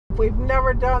We've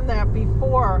never done that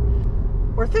before.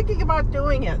 We're thinking about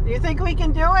doing it. Do you think we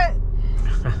can do it?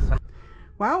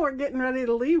 Well, we're getting ready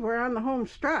to leave. We're on the home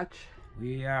stretch.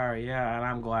 We are, yeah, and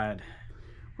I'm glad.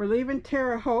 We're leaving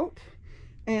Terre Haute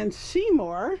and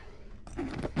Seymour.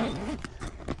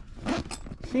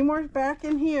 Seymour's back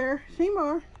in here.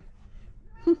 Seymour.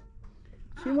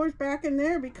 Seymour's back in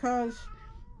there because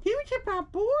he was your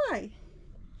bad boy.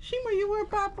 Seymour, you were a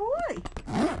bad boy.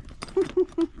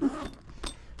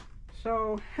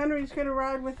 So Henry's gonna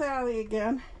ride with Allie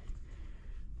again.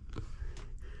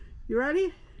 You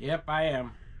ready? Yep, I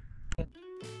am.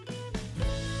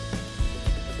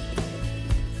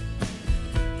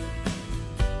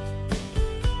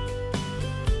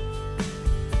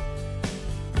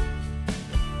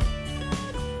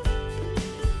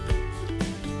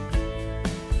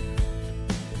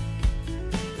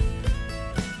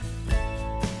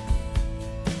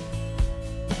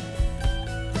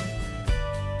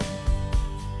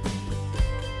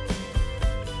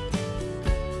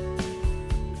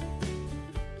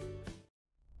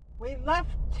 We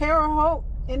left Terre Haute,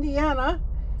 Indiana.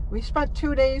 We spent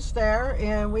 2 days there,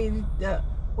 and we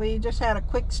just had a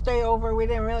quick stay over. We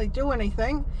didn't really do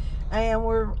anything, and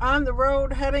we're on the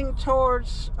road heading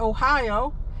towards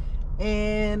Ohio,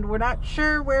 and we're not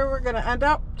sure where we're going to end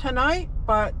up tonight,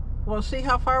 but we'll see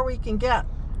how far we can get.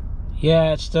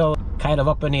 Yeah, it's still kind of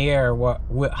up in the air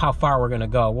how far we're going to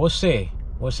go. We'll see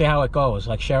how it goes,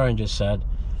 like Sharon just said.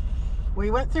 We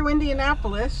went through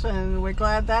Indianapolis, and we're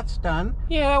glad that's done.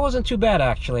 Yeah, that wasn't too bad,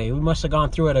 actually. We must have gone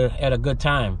through it at a good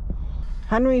time.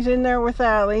 Henry's in there with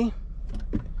Allie.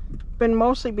 Been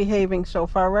mostly behaving so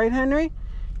far, right, Henry?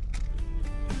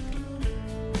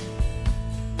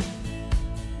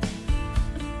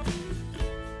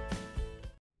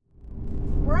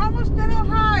 We're almost in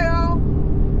Ohio.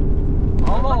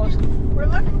 Almost. We're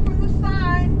looking for the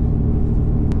sign.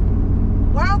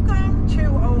 Welcome to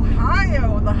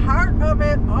Ohio, the heart of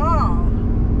it all.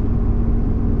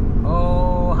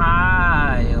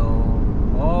 Ohio,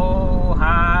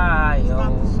 Ohio, It's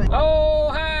not the same.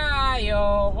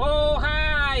 Ohio,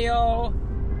 Ohio,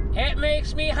 it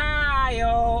makes me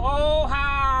high-o,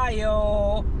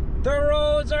 Ohio. The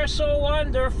roads are so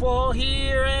wonderful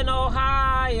here in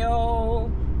Ohio.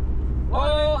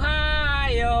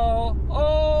 Ohio,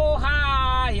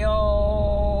 Ohio.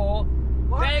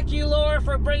 Thank you, Lord,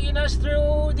 for bringing us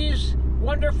through these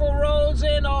wonderful roads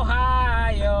in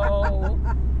Ohio.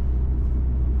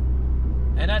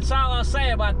 And that's all I'll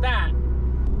say about that.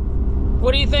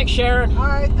 What do you think, Sharon?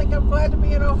 I think I'm glad to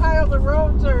be in Ohio. The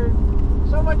roads are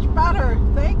so much better.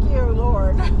 Thank you,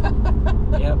 Lord.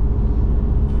 Yep.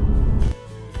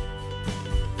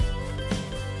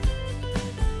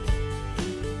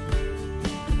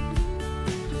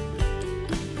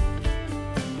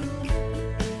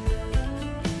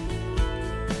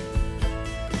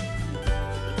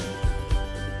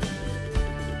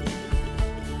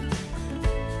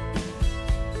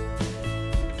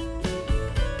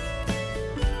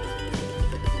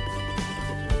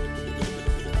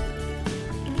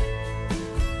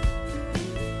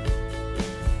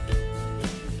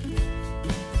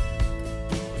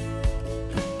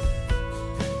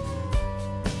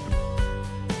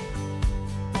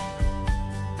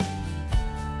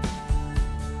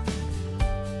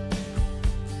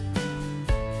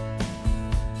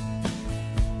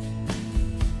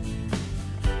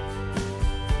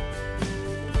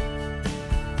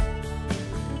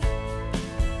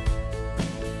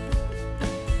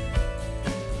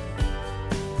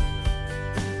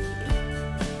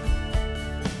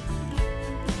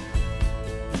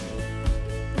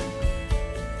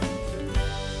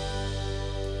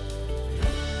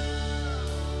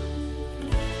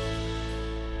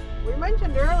 We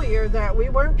mentioned earlier that we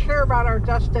weren't sure about our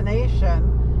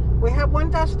destination. We had one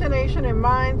destination in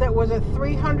mind that was a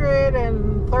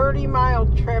 330-mile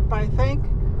trip, I think.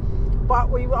 But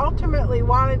we ultimately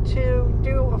wanted to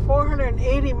do a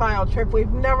 480-mile trip.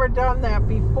 We've never done that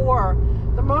before.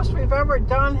 The most we've ever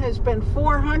done has been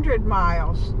 400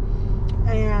 miles.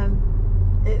 And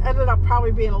it ended up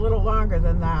probably being a little longer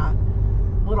than that,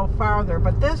 a little farther.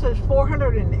 But this is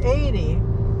 480.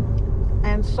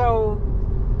 And so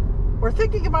we're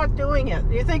thinking about doing it.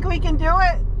 Do you think we can do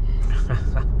it?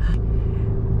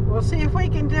 We'll see if we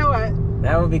can do it.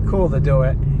 That would be cool to do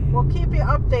it. We'll keep you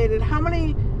updated. How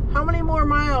many more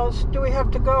miles do we have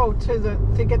to go to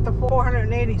get the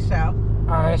 480, Sal?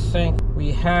 I think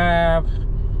we have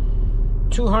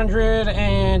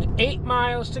 208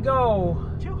 miles to go.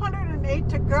 208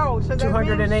 to go. So that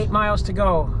 208 miles to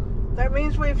go. That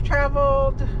means we've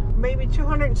traveled maybe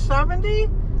 270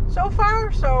 so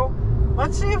far. So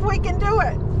let's see if we can do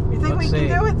it. You think we can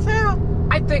do it, Sal?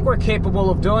 I think we're capable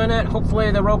of doing it.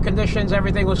 Hopefully the road conditions,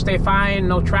 everything will stay fine,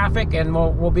 no traffic, and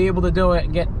we'll be able to do it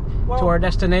and get to our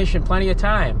destination plenty of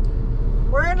time.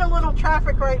 We're in a little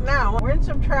traffic right now. We're in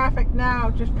some traffic now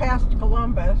just past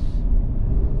Columbus.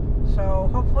 So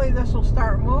hopefully this will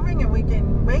start moving and we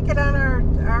can make it on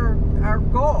our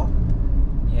goal.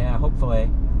 Yeah, hopefully.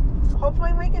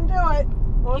 Hopefully we can do it.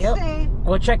 We'll see.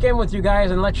 We'll check in with you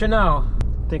guys and let you know.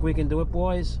 Think we can do it,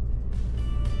 boys?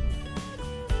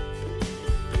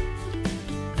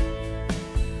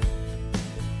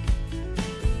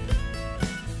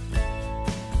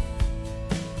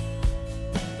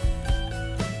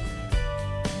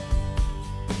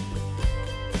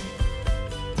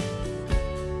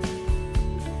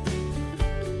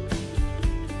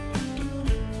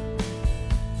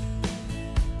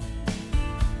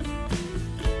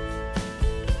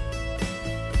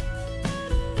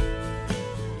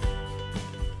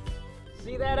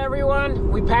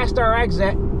 Everyone, we passed our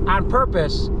exit on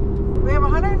purpose. We have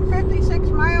 156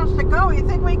 miles to go. You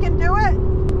think we can do it?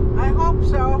 I hope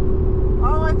so.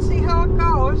 Well, let's see how it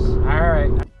goes. All right.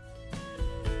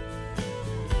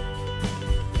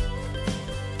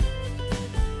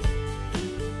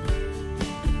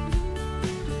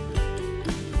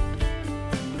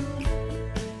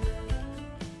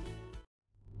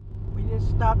 We just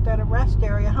stopped at a rest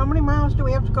area. How many miles do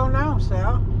we have to go now,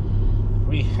 Sal?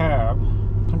 We have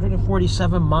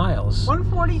 147 miles.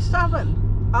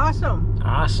 147. Awesome.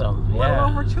 Awesome. Well Yeah.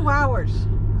 over 2 hours.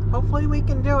 Hopefully we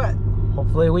can do it.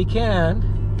 Hopefully we can.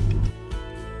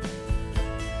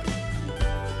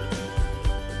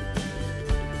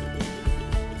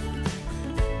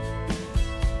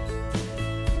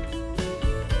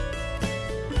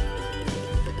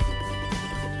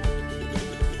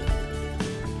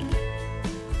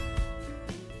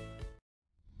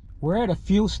 We're at a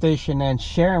fuel station and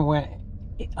Sharon went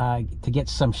to get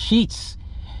some sheets,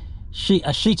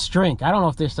 a sheets drink. I don't know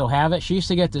if they still have it. She used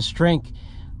to get this drink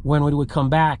when we would come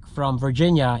back from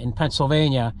Virginia in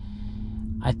Pennsylvania.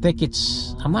 I think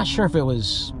I'm not sure if it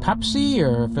was Pepsi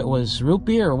or if it was root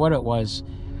beer or what it was.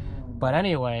 But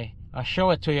anyway, I'll show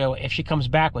it to you if she comes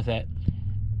back with it.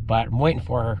 But I'm waiting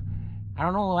for her. I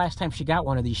don't know the last time she got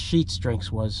one of these sheets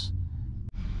drinks was.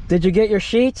 Did you get your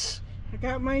sheets? I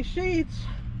got my sheets.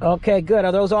 Okay, good.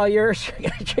 Are those all yours?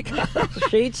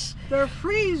 Sheets? They're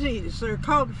Freezies. They're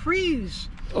called Freeze.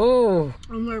 Oh.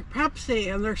 And they're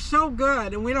Pepsi, and they're so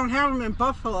good. And we don't have them in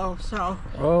Buffalo, so.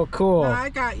 Oh, cool. I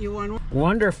got you one.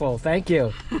 Wonderful. Thank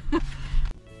you.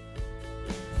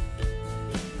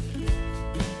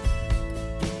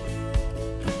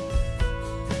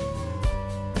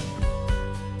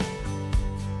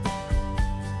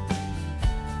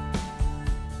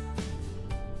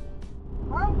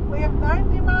 We have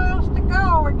 90 miles to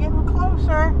go. We're getting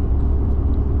closer.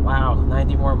 Wow,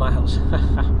 90 more miles.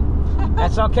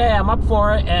 That's okay. I'm up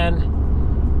for it,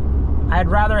 and I'd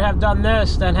rather have done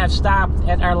this than have stopped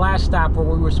at our last stop where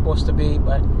we were supposed to be,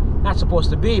 but not supposed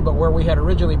to be, but where we had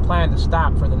originally planned to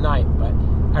stop for the night. But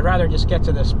I'd rather just get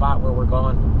to this spot where we're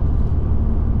going.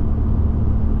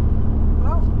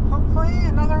 Well, hopefully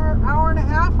another hour and a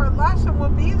half or less and we'll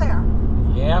be there.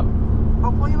 Yep.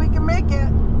 Hopefully we can make it.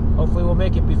 Hopefully we'll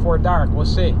make it before dark. We'll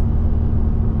see.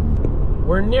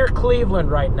 We're near Cleveland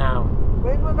right now.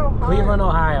 Cleveland, Ohio. Cleveland,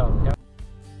 Ohio. Yep.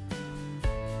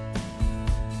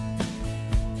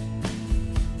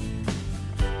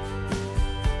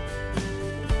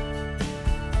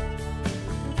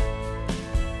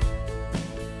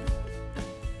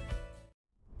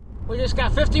 We just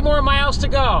got 50 more miles to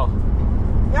go.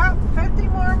 Yep, 50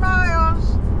 more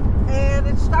miles. And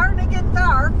it's starting to get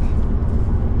dark.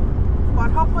 But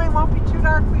hopefully it won't be too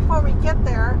dark before we get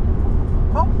there.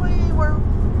 Hopefully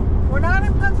we're not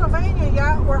in Pennsylvania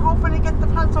yet. We're hoping to get the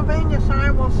Pennsylvania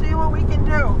sign. We'll see what we can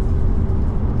do.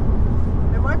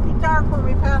 It might be dark when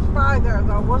we pass by there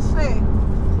though. We'll see.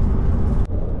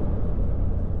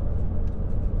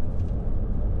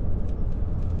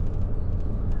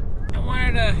 I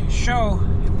wanted to show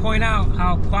and point out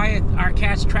how quiet our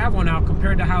cats travel now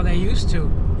compared to how they used to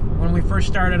when we first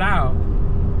started out.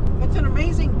 It's an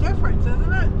amazing difference,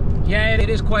 isn't it? Yeah, it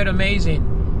is quite amazing.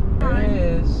 There it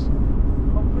is.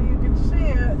 Hopefully you can see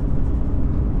it.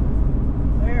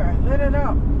 There, I lit it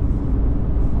up.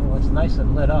 Oh, it's nice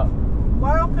and lit up.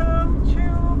 Welcome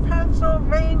to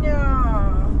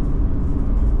Pennsylvania.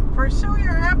 Pursue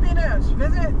your happiness.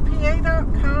 Visit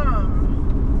PA.com.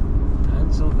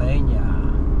 Pennsylvania.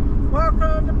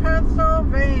 Welcome to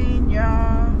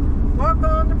Pennsylvania.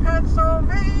 Welcome to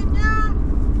Pennsylvania.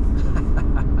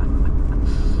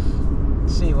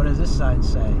 Let's see, what does this sign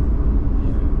say?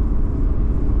 Here.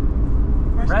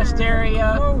 Rest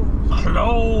area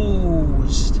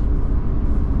closed.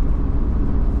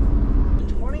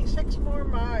 26 more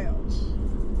miles.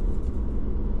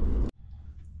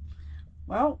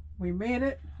 Well, we made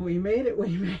it. We made it. We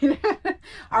made it.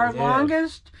 Our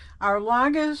longest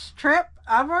trip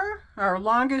ever. Our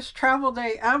longest travel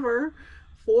day ever.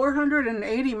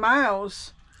 480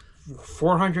 miles.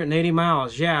 480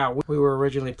 miles. Yeah, we were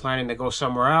originally planning to go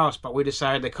somewhere else, but we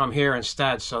decided to come here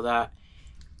instead so that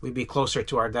we'd be closer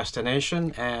to our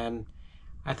destination, and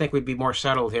I think we'd be more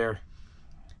settled here.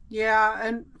 Yeah,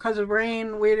 and because of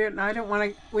rain, we didn't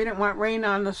want rain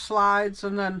on the slides,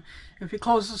 and then if you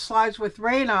close the slides with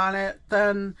rain on it,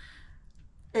 then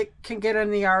it can get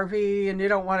in the RV and you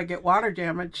don't want to get water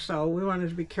damage, so we wanted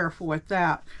to be careful with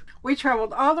that. We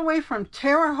traveled all the way from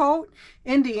Terre Haute,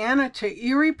 Indiana to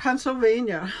Erie,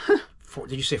 Pennsylvania.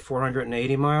 Did you say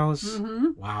 480 miles?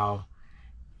 Mm-hmm. Wow.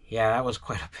 Yeah, that was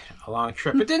quite a long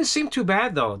trip. It didn't seem too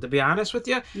bad, though, to be honest with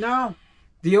you. No.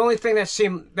 The only thing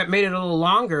that made it a little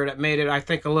longer, that made it, I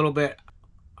think, a little bit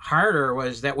harder,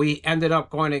 was that we ended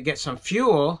up going to get some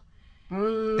fuel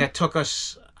that took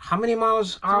us, how many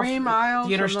miles off 3 miles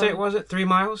the interstate, was it? 3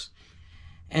 miles?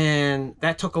 And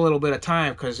that took a little bit of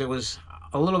time because it was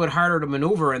a little bit harder to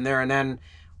maneuver in there, and then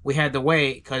we had to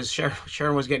wait because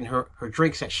Sharon was getting her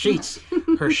drinks at Sheetz,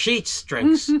 her Sheetz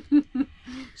drinks.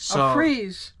 So, a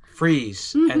freeze.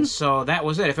 And so that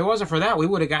was it. If it wasn't for that, we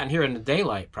would have gotten here in the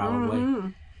daylight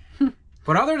probably.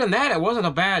 But other than that, it wasn't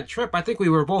a bad trip. I think we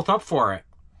were both up for it.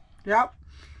 Yep.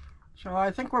 So I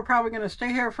think we're probably going to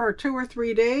stay here for 2 or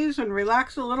 3 days and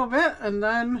relax a little bit and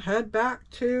then head back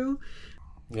to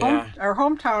our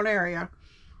hometown area.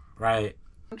 Right.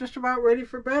 I'm just about ready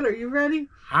for bed. Are you ready?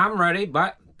 I'm ready,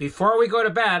 but before we go to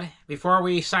bed, before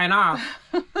we sign off,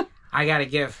 I got to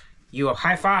give you a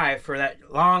high five for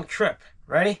that long trip.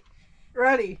 Ready?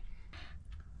 Ready.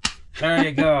 There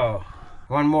you go.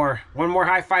 One more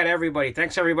high five to everybody.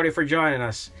 Thanks everybody for joining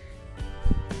us.